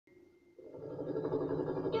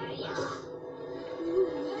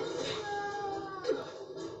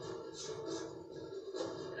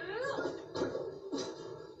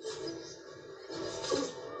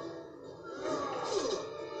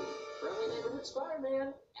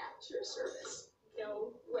Spider-Man at your service.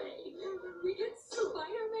 No way. We get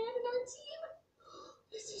Spider-Man in our team?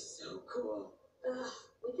 This is so cool. Ugh,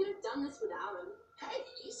 we could have done this without him. Hey,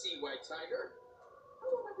 easy, White Tiger. I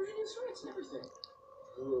want my brand new threads and everything.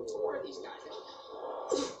 Who are these guys?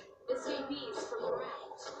 Escapees from the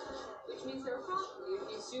rat. Which means there are probably a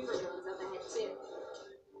few supervillains up ahead too.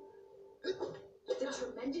 The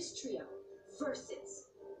Tremendous Trio versus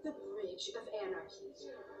the Bridge of Anarchy.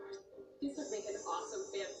 This would make an awesome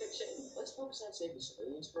fan fiction. Let's focus on saving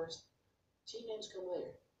civilians first. Team names come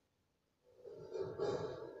later.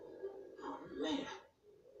 Oh, man.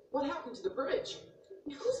 What happened to the bridge?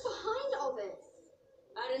 Who's behind all this?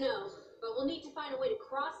 I don't know, but we'll need to find a way to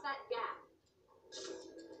cross that gap.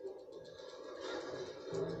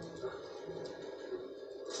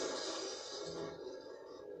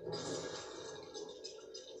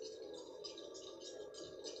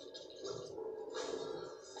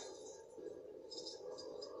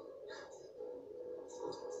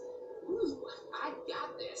 Ooh, I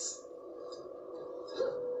got this.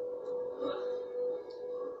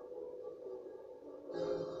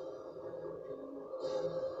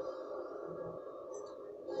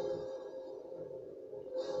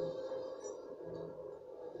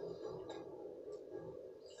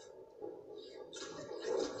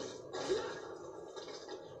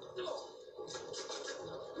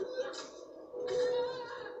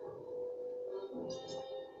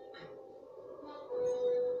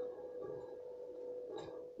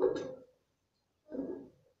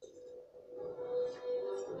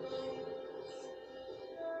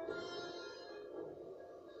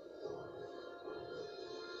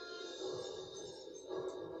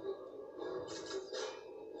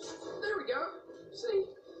 There we go. See,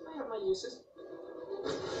 I have my uses.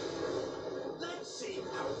 Let's see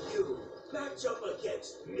how you match up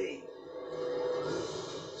against me.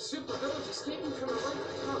 Supervillains escaping from a lake,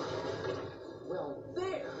 huh? Well,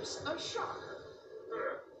 there's a shocker.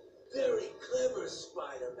 Very clever,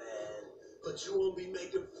 Spider-Man. But you won't be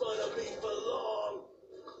making fun of me for long.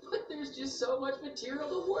 But there's just so much material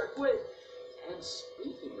to work with. And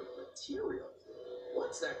speaking of material,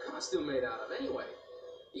 what's that costume made out of anyway?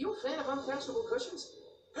 Are you a fan of unfastenable cushions?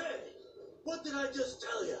 Hey, what did I just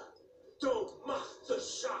tell you? Don't mock the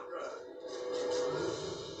Shocker.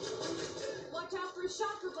 Watch out for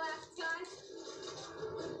shocker blasts, guys.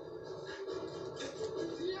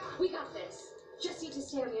 We got this. Just need to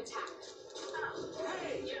stay on the attack.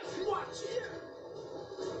 Hey, watch it.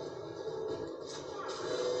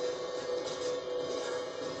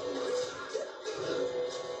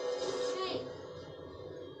 Hey,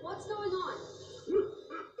 what's going on?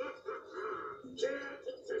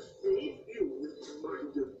 Can't deceive you,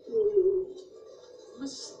 minded fool.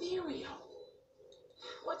 Mysterio.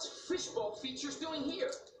 What's Fishbowl Features doing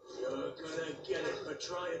here? You're gonna get it for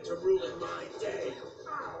trying to ruin my day.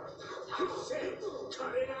 I said,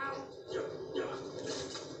 cut it out.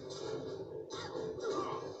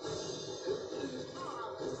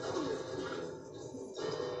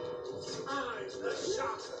 I'm the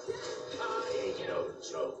Shocker. I ain't no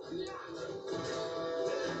joke.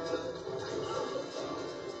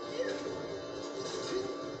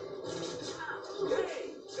 Hey,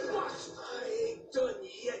 watch! I ain't done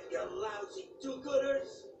yet, you lousy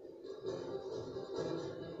do-gooders.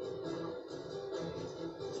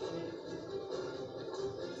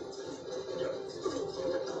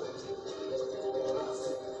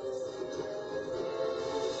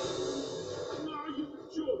 Are you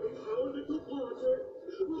enjoying our little party?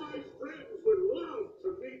 My friends would love to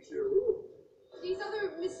meet you. These other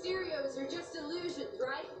Mysterios are just illusions,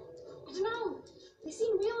 right? I don't know. They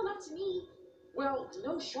seem real enough to me. Well,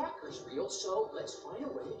 no Shocker's real, so let's find a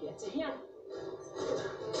way to get to him.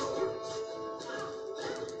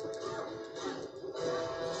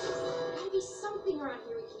 Gotta be something around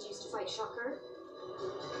here we can use to fight Shocker.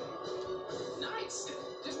 Nice!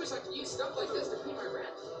 Just wish I could use stuff like this to pay my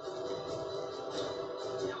rent.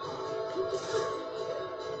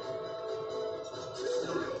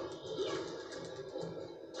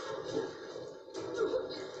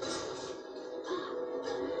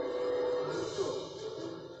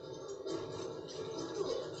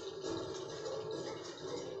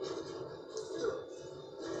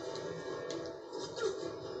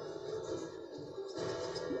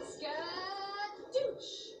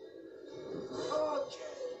 Skadoosh!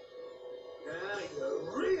 Okay. Now you're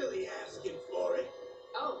really asking for it.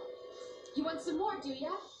 Oh, you want some more, do ya?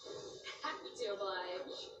 Happy to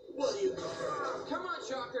oblige. What do you Come on,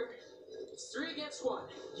 Shocker. It's 3 against 1.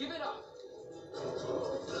 Give it up.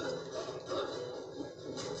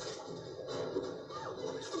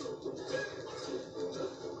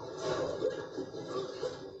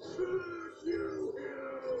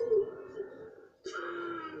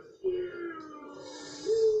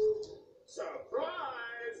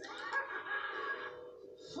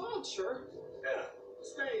 not sure.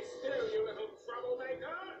 Stay still, you little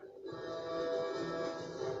troublemaker!